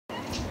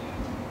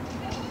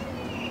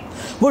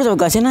What is up,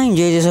 guys, and I'm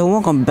JJ, so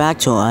welcome back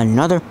to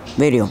another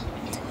video.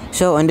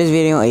 So in this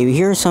video, you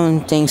hear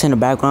some things in the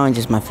background,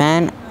 just my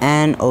fan,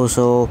 and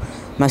also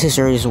my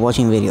sister is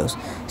watching videos.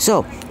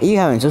 So if you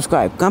haven't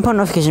subscribed, come on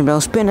notification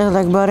bell, spin that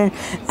like button,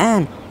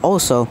 and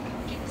also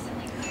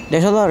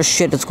there's a lot of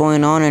shit that's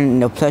going on in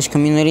the plush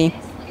community.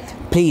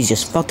 Please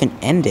just fucking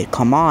end it,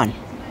 come on,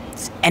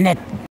 just end it.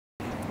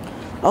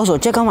 Also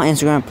check out my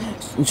Instagram,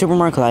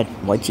 SuperMarioClyde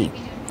YT.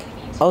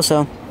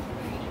 Also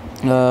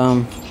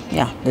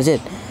yeah, that's it.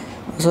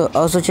 So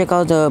also check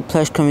out the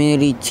plush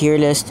community tier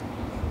list,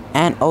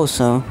 and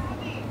also,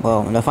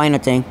 well, the final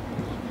thing,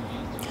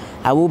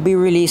 I will be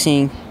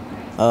releasing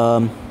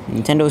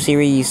Nintendo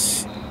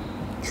Series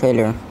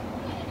trailer.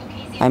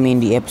 I mean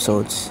the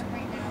episodes.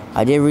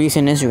 I did release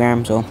on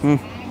Instagram, so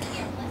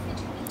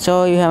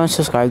so if you haven't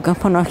subscribed, come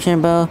on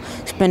notification bell,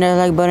 spin that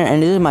like button,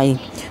 and this is my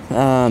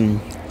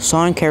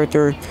Sonic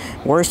character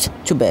worst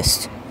to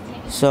best.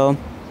 So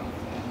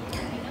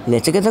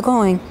let's get it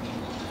going.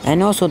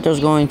 And also there's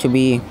going to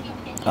be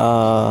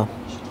a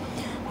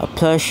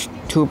plush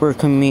tuber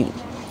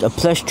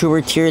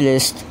tier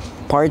list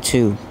part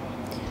 2,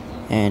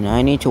 and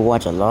I need to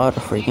watch a lot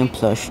of freaking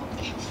plush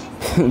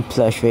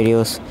plush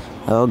videos.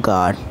 Oh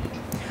god.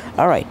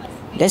 Alright,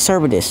 let's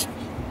start with this.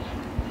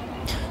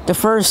 The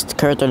first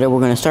character that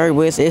we're gonna start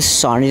with is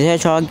Sonic the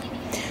Hedgehog,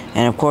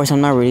 and of course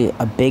I'm not really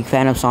a big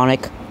fan of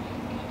Sonic,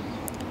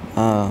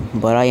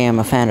 but I am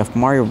a fan of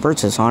Mario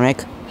vs. Sonic,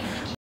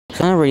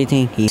 so I don't really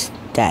think he's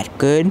that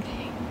good.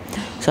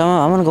 So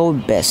I'm gonna go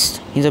with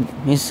best. He's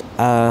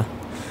kind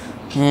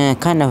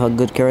of a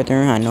good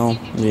character. I know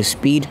the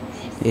speed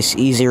is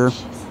easier.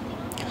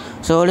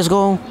 So let's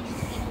go.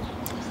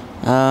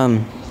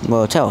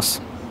 Well, Tails.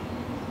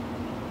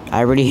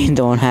 I really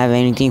don't have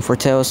anything for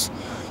Tails.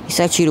 He's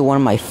actually one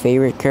of my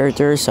favorite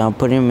characters, so I'll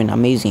put him in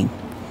amazing.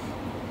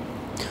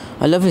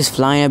 I love his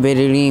flying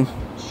ability,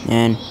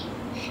 and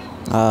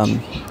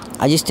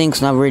I just think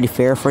it's not really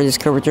fair for this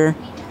character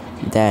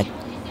that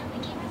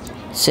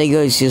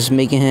Sega is just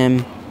making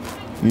him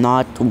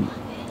not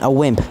a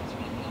wimp.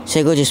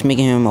 Sega just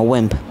making him a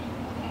wimp.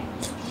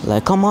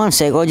 Like, come on,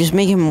 Sega, just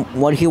make him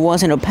what he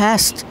was in the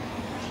past.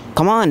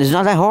 Come on, it's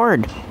not that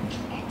hard.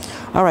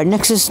 Alright,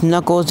 next is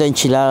Knuckles the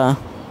Enchilada.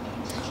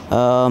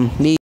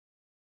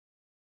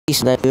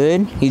 He's that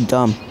good. He's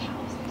dumb.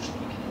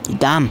 He's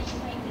dumb.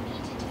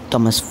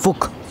 Dumb as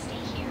fuck.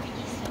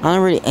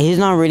 He's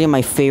not really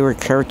my favorite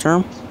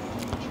character,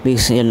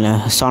 because in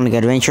Sonic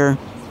Adventure,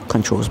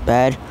 control's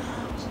bad.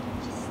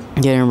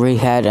 Didn't really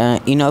had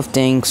enough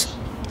things.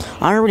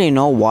 I don't really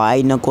know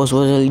why Knuckles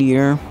was a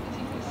leader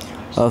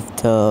of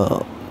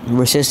the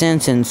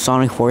Resistance and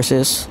Sonic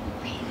Forces.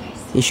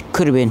 It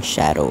could have been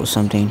Shadow or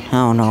something. I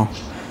don't know.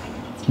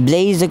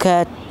 Blaze the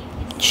Cat,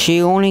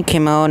 she only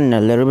came out in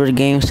a little bit of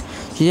games.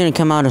 She didn't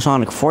come out in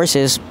Sonic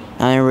Forces.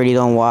 I really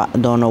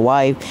don't know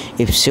why.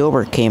 If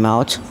Silver came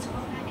out,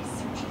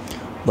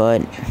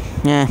 but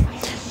yeah,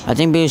 I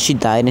think because she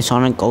died in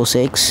Sonic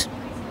 06,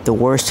 the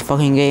worst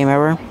fucking game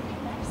ever.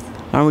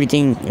 I don't really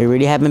think it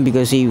really happened,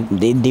 because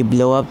they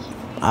blow up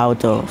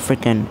out the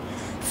freaking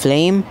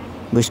flame,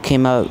 which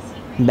came out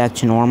back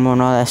to normal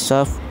and all that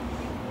stuff.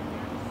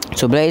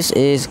 So Blaze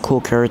is a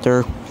cool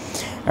character.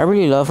 I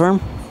really love her.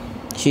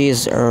 She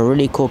is a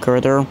really cool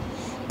character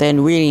that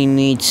really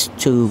needs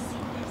to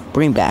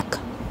bring back.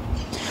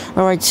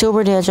 Alright,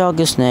 Silver the Hedgehog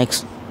is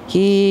next.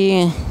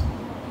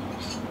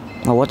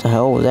 Oh, what the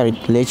hell? Was that a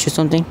glitch or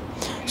something?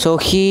 So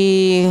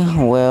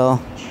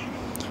well,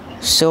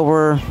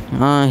 Silver,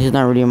 he's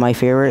not really my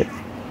favorite.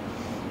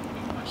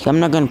 I'm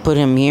not gonna put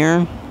him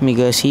here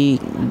because he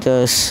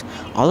does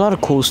a lot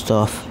of cool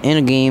stuff in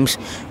the games,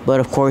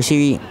 but of course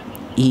he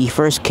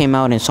first came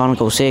out in Sonic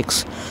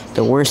 06,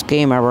 the worst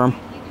game ever.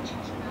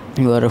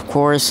 But of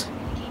course,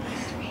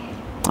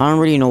 I don't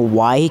really know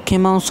why he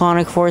came out in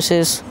Sonic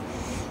Forces.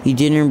 He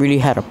didn't really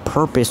have a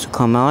purpose to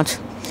come out,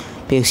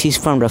 because he's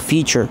from the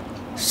future.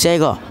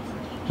 Sega,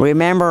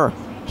 remember,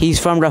 he's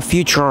from the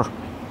future.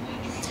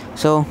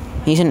 So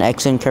he's an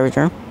excellent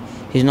character.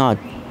 He's not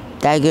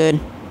that good,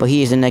 but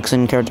he is an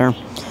excellent character.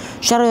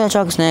 Shadow the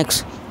Hedgehog is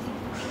next.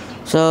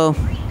 So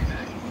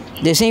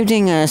the same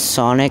thing as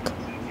Sonic.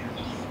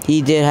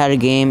 He did have a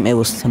game. It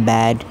was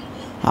bad.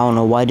 I don't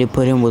know why they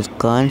put him with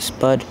guns,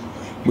 but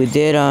we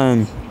did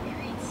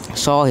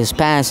saw his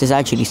past. It's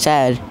actually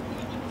sad.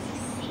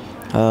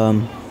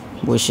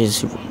 Which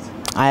is,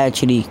 I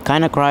actually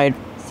kind of cried.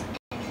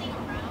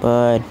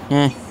 But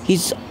yeah,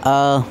 he's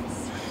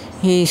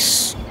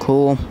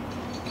cool.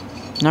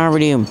 Not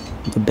really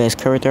the best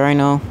character I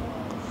know.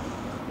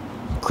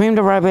 Cream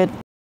the Rabbit,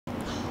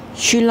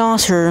 she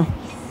lost her.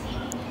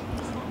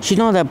 She's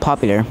not that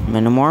popular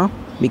anymore,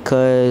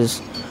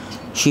 because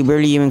she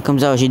barely even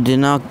comes out. She did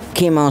not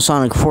came out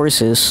Sonic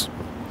Forces,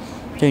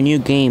 the new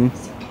game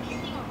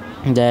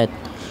that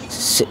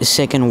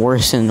second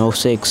worst in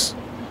 06.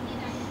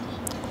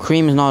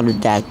 Cream is not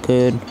that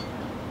good.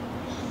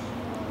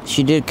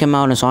 She did come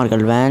out in Sonic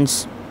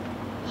Advance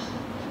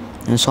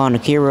and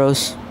Sonic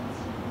Heroes.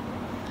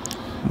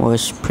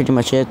 Was pretty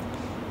much it.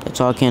 That's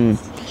all I can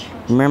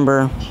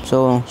remember.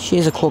 So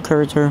she's a cool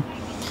character.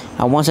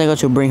 I once I got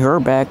to bring her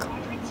back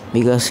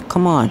because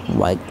come on,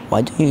 why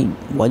don't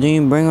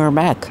you bring her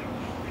back?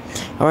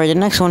 Alright, the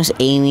next one is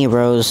Amy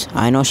Rose.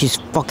 I know she's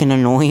fucking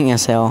annoying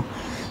as hell,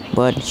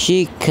 but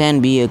she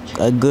can be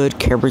a good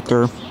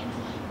character.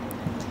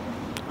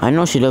 I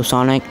know she loves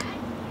Sonic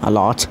a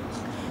lot.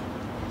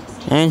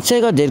 And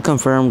Sega did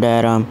confirm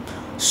that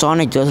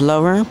Sonic does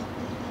love her,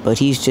 but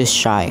he's just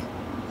shy.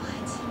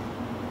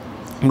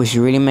 Which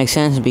really makes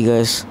sense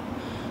because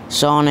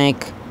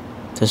Sonic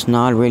does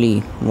not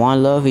really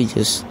want love, he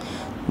just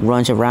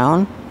runs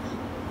around.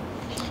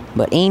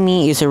 But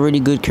Amy is a really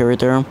good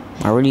character.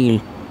 I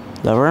really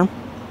love her.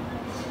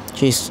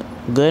 She's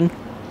good.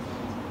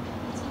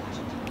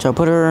 So I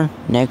put her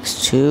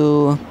next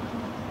to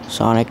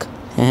Sonic.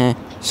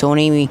 So an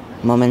Amy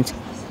moment.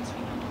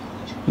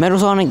 Metal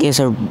Sonic is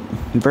a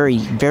very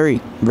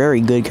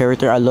good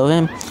character. I love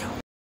him.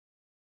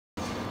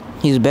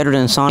 He's better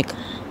than Sonic.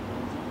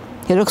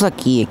 He looks like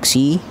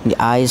EXE. The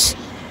eyes.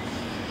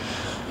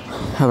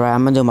 Alright,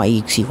 I'm gonna do my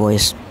EXE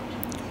voice.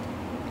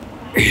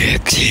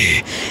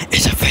 EXE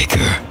is a faker.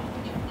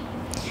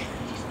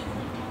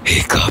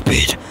 He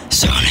copied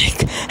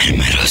Sonic and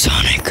Metal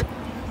Sonic.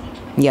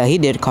 Yeah, he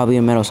did copy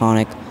Metal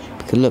Sonic.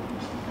 Because look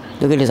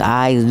at his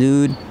eyes,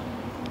 dude.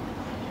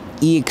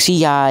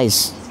 EXE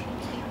eyes.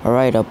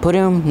 Alright, I'll put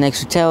him next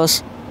to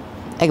Tails.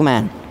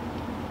 Eggman.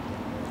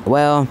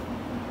 Well,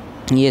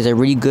 he is a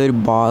really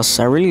good boss.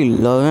 I really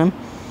love him.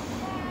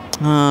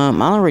 I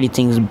don't really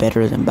think he's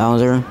better than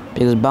Bowser,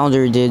 because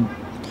Bowser did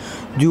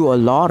do a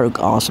lot of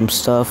awesome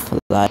stuff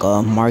like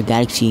Mario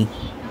Galaxy,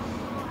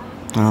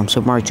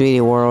 Super Mario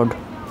 3D World,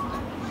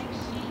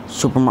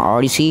 Super Mario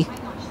Odyssey.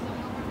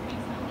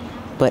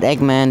 But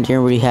Eggman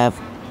didn't really have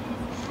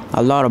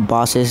a lot of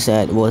bosses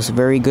that was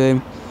very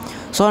good.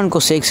 Sonic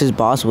 06's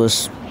boss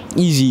was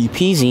easy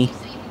peasy.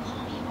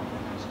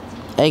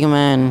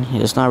 Eggman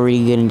is not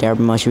really getting that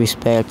much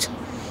respect.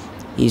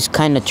 He's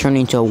kind of turned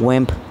into a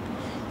wimp.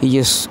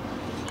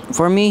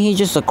 For me, he's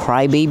just a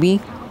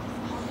crybaby.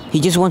 He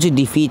just wants to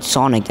defeat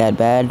Sonic that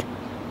bad.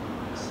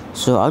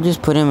 So I'll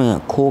just put him in a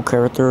cool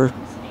character.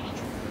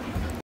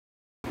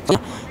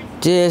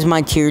 This is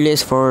my tier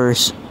list for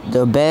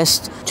the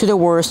best to the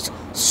worst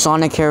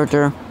Sonic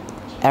character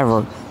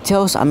ever.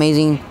 Tails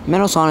amazing,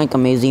 Metal Sonic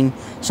amazing,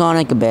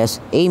 Sonic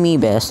best, Amy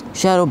best,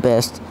 Shadow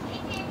best,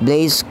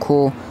 Blaze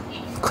cool,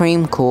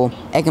 Cream cool,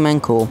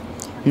 Eggman cool,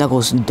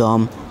 Knuckles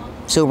dumb,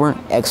 Silver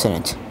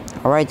excellent.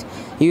 Alright,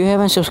 if you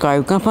haven't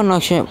subscribed, come put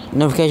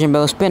notification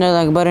bell, spin that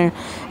like button,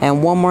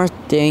 and one more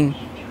thing,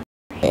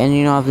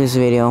 ending off this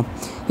video.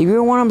 If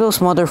you're one of those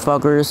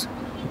motherfuckers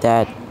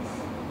that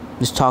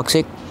is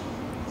toxic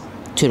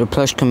to the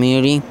plush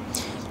community,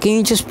 can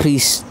you just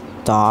please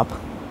stop?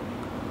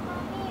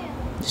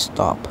 Just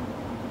stop.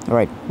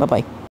 Alright, bye bye.